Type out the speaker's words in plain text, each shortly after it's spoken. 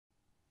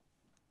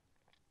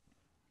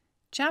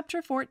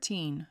Chapter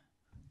 14.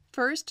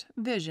 First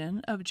Vision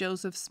of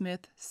Joseph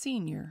Smith,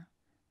 Sr.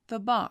 The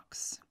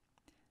Box.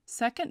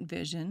 Second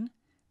Vision,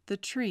 the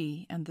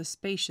Tree and the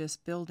Spacious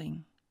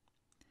Building.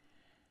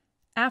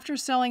 After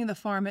selling the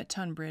farm at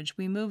Tunbridge,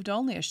 we moved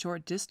only a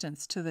short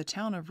distance to the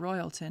town of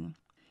Royalton.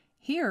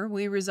 Here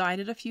we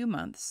resided a few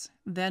months,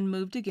 then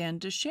moved again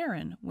to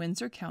Sharon,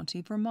 Windsor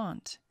County,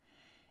 Vermont.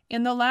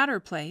 In the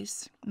latter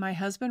place, my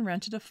husband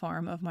rented a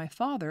farm of my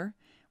father,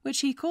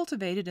 which he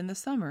cultivated in the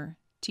summer,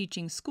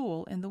 teaching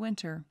school in the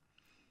winter.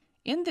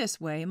 In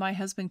this way, my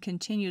husband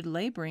continued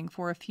laboring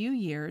for a few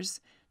years,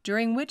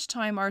 during which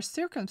time our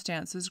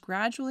circumstances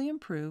gradually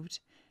improved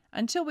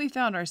until we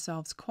found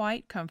ourselves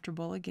quite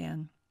comfortable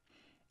again.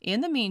 In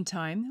the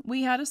meantime,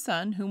 we had a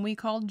son whom we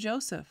called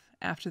Joseph,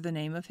 after the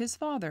name of his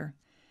father.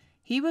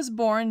 He was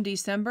born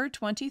December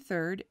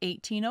 23rd,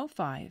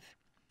 1805.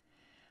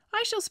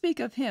 I shall speak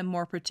of him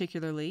more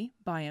particularly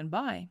by and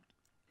by.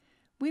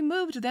 We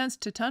moved thence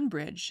to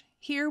Tunbridge.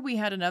 Here we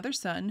had another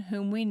son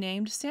whom we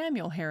named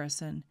Samuel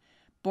Harrison,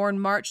 born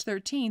March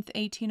 13th,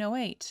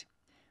 1808.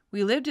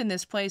 We lived in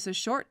this place a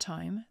short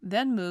time,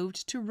 then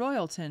moved to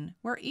Royalton,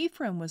 where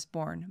Ephraim was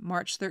born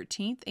March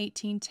 13th,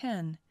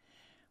 1810.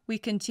 We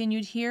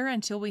continued here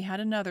until we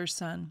had another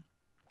son,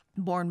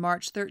 born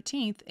March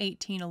 13th,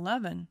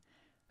 1811,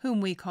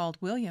 whom we called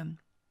William.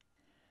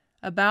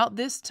 About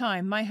this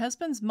time my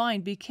husband's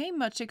mind became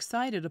much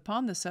excited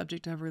upon the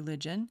subject of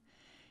religion.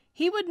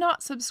 He would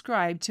not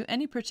subscribe to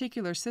any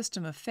particular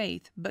system of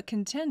faith, but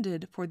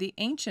contended for the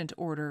ancient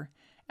order,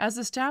 as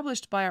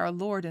established by our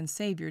Lord and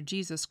Savior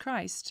Jesus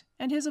Christ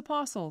and his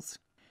apostles.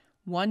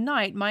 One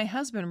night my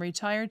husband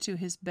retired to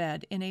his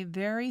bed in a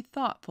very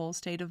thoughtful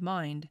state of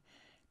mind,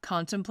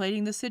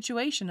 contemplating the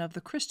situation of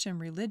the Christian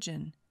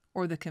religion,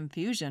 or the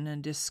confusion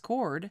and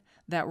discord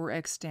that were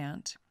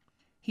extant.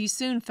 He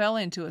soon fell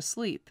into a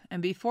sleep,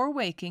 and before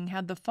waking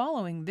had the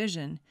following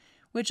vision,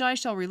 which I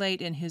shall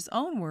relate in his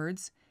own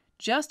words,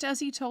 just as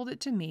he told it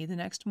to me the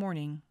next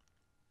morning.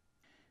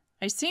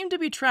 I seemed to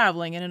be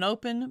traveling in an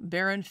open,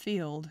 barren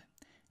field,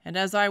 and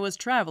as I was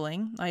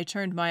traveling, I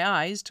turned my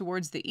eyes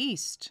towards the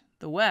east,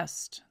 the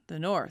west, the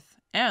north,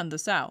 and the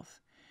south,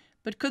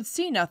 but could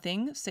see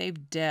nothing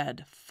save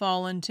dead,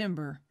 fallen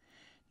timber.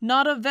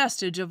 Not a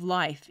vestige of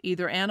life,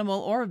 either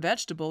animal or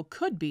vegetable,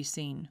 could be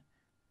seen.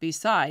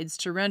 Besides,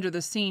 to render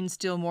the scene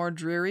still more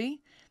dreary,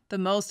 the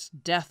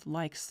most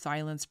death-like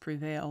silence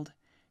prevailed.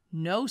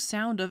 No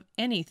sound of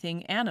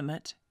anything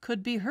animate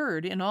could be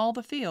heard in all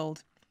the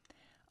field.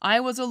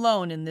 I was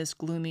alone in this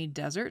gloomy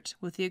desert,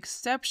 with the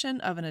exception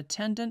of an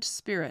attendant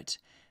spirit,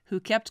 who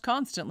kept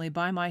constantly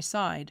by my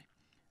side.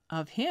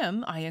 Of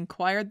him I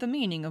inquired the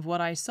meaning of what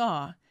I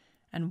saw,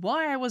 and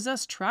why I was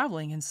thus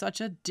traveling in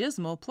such a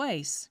dismal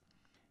place.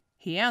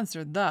 He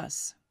answered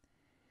thus: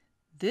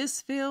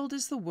 "This field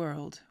is the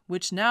world,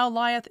 which now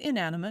lieth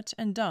inanimate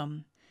and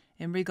dumb,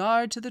 in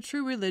regard to the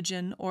true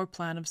religion or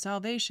plan of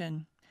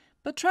salvation.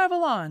 But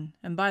travel on,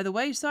 and by the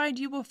wayside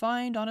you will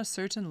find on a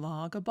certain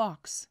log a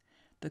box,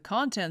 the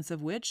contents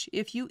of which,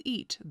 if you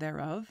eat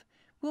thereof,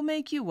 will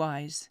make you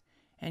wise,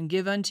 and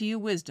give unto you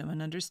wisdom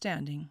and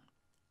understanding."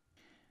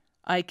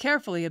 I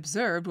carefully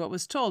observed what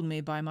was told me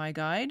by my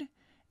guide,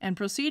 and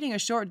proceeding a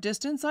short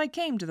distance I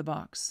came to the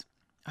box.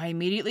 I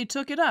immediately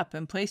took it up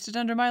and placed it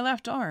under my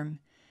left arm.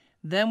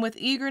 Then with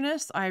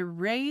eagerness I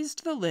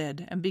raised the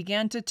lid and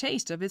began to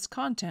taste of its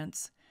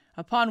contents,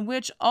 upon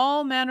which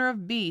all manner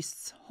of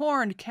beasts,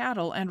 horned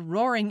cattle, and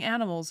roaring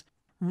animals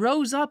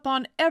rose up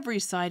on every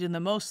side in the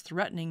most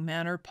threatening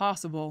manner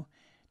possible,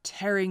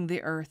 tearing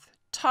the earth,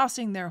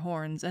 tossing their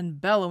horns,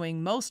 and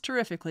bellowing most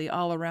terrifically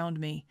all around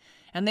me,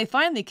 and they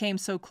finally came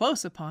so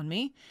close upon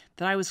me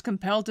that I was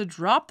compelled to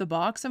drop the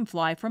box and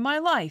fly for my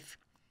life.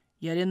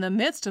 Yet in the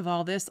midst of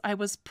all this I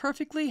was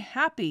perfectly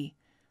happy,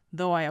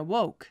 though I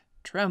awoke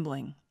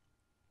trembling.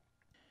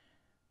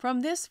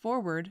 From this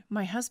forward,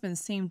 my husband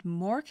seemed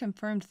more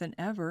confirmed than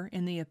ever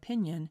in the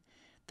opinion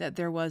that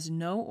there was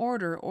no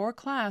order or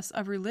class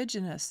of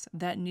religionists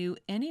that knew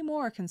any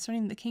more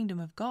concerning the kingdom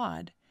of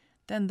God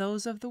than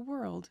those of the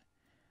world,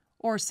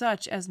 or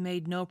such as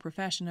made no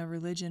profession of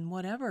religion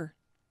whatever.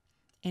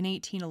 In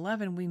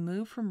 1811 we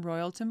moved from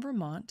Royalton,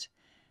 Vermont,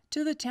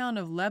 to the town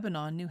of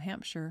Lebanon, New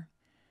Hampshire.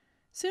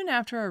 Soon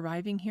after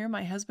arriving here,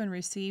 my husband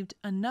received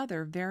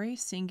another very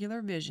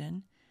singular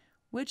vision,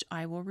 which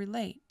I will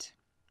relate.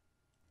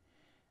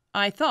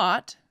 "I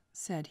thought,"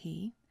 said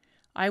he,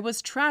 "I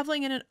was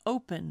traveling in an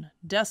open,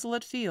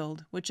 desolate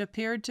field, which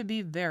appeared to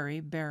be very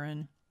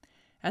barren.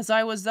 As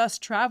I was thus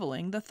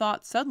traveling, the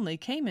thought suddenly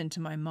came into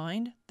my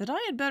mind that I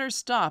had better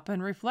stop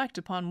and reflect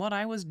upon what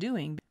I was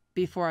doing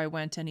before I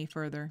went any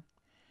further.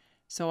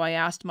 So I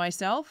asked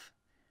myself,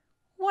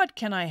 what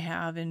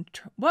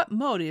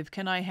motive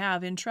can I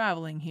have in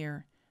traveling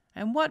here,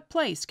 and what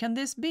place can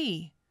this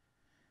be?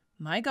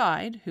 My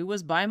guide, who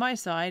was by my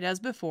side as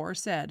before,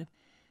 said,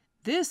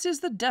 'This is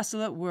the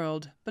desolate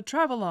world, but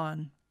travel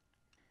on.'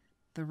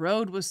 The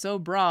road was so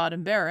broad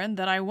and barren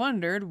that I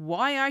wondered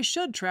why I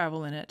should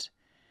travel in it.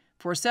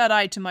 For said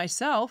I to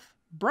myself,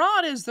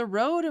 Broad is the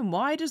road and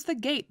wide is the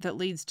gate that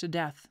leads to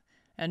death,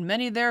 and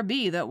many there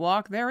be that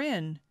walk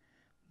therein.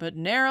 But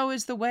narrow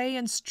is the way,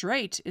 and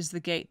strait is the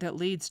gate that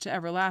leads to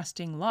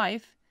everlasting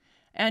life,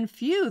 and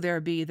few there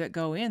be that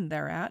go in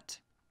thereat.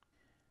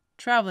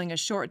 Traveling a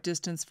short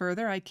distance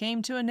further, I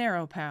came to a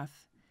narrow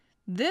path.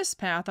 This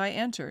path I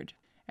entered,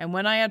 and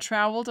when I had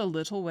traveled a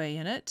little way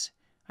in it,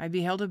 I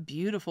beheld a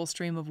beautiful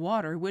stream of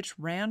water which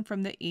ran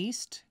from the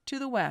east to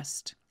the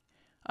west.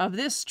 Of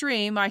this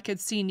stream I could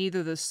see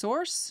neither the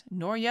source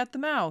nor yet the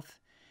mouth,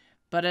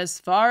 but as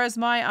far as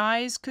my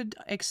eyes could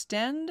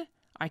extend,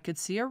 I could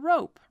see a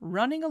rope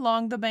running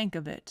along the bank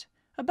of it,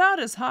 about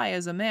as high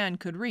as a man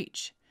could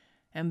reach,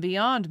 and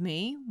beyond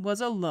me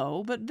was a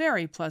low but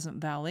very pleasant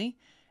valley,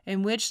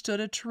 in which stood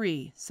a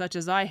tree such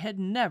as I had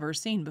never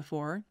seen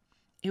before.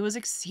 It was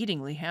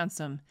exceedingly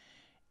handsome,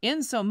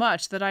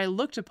 insomuch that I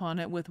looked upon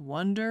it with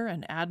wonder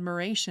and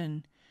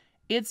admiration.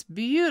 Its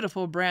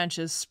beautiful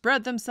branches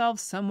spread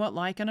themselves somewhat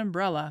like an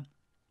umbrella,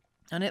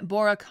 and it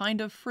bore a kind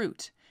of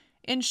fruit,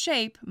 in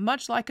shape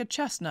much like a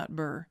chestnut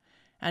burr,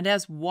 and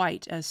as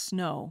white as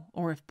snow,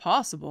 or if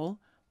possible,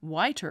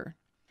 whiter.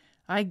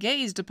 I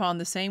gazed upon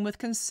the same with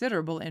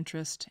considerable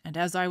interest, and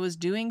as I was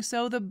doing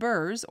so, the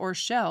burrs, or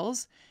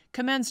shells,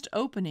 commenced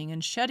opening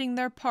and shedding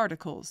their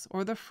particles,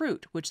 or the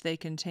fruit which they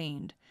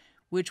contained,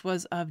 which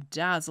was of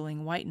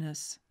dazzling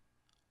whiteness.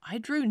 I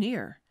drew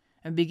near,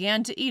 and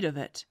began to eat of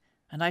it,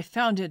 and I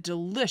found it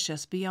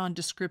delicious beyond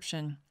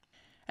description.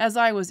 As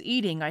I was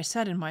eating, I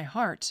said in my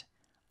heart,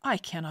 I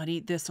cannot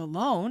eat this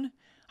alone.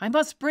 I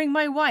must bring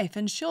my wife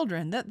and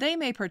children, that they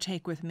may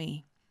partake with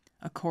me.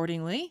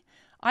 Accordingly,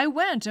 I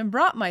went and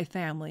brought my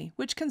family,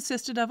 which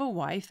consisted of a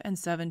wife and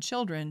 7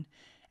 children,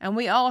 and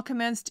we all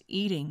commenced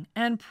eating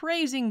and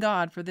praising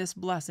God for this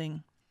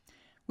blessing.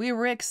 We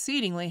were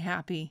exceedingly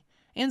happy,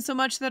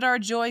 insomuch that our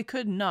joy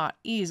could not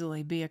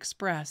easily be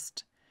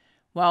expressed.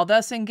 While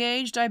thus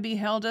engaged, I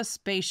beheld a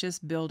spacious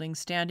building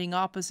standing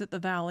opposite the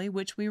valley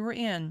which we were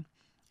in,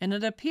 and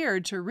it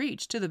appeared to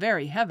reach to the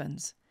very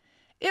heavens.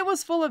 It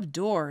was full of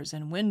doors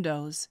and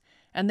windows,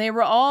 and they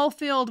were all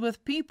filled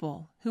with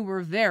people who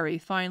were very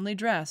finely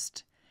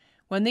dressed.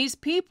 When these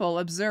people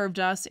observed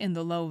us in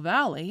the low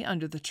valley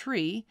under the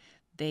tree,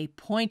 they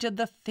pointed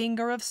the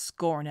finger of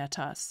scorn at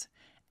us,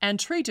 and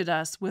treated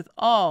us with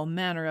all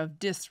manner of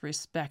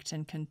disrespect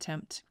and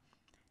contempt.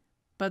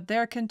 But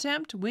their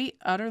contempt we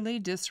utterly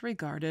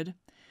disregarded.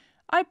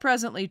 I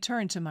presently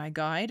turned to my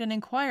guide and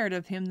inquired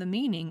of him the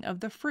meaning of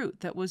the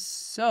fruit that was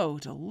so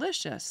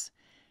delicious.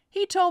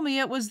 He told me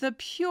it was the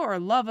pure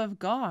love of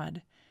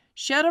God,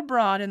 shed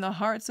abroad in the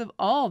hearts of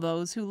all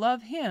those who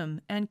love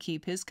him and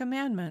keep his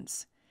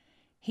commandments.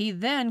 He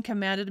then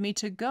commanded me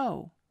to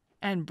go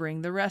and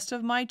bring the rest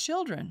of my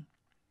children.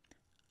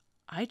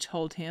 I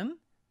told him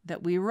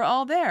that we were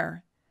all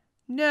there.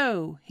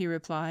 No, he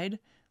replied,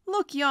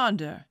 look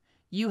yonder.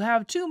 You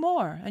have 2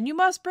 more, and you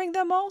must bring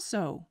them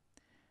also.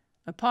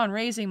 Upon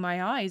raising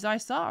my eyes, I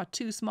saw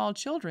 2 small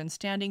children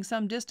standing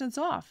some distance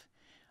off.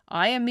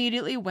 I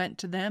immediately went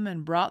to them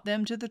and brought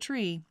them to the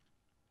tree,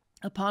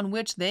 upon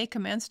which they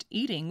commenced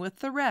eating with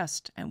the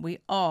rest, and we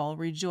all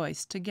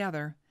rejoiced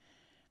together.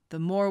 The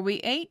more we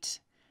ate,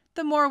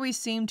 the more we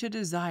seemed to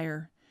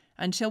desire,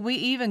 until we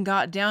even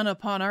got down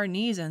upon our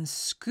knees and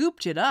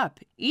scooped it up,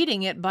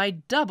 eating it by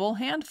double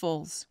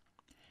handfuls.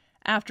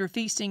 After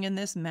feasting in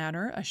this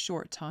manner a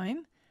short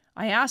time,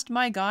 I asked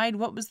my guide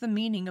what was the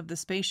meaning of the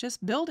spacious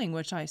building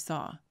which I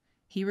saw.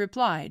 He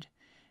replied,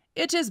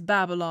 It is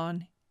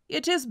Babylon.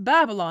 It is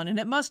Babylon, and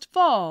it must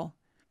fall.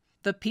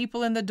 The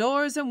people in the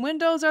doors and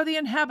windows are the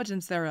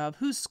inhabitants thereof,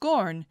 who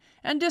scorn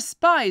and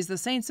despise the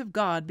saints of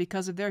God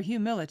because of their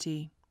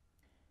humility.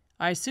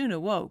 I soon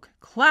awoke,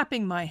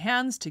 clapping my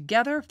hands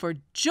together for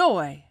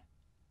joy.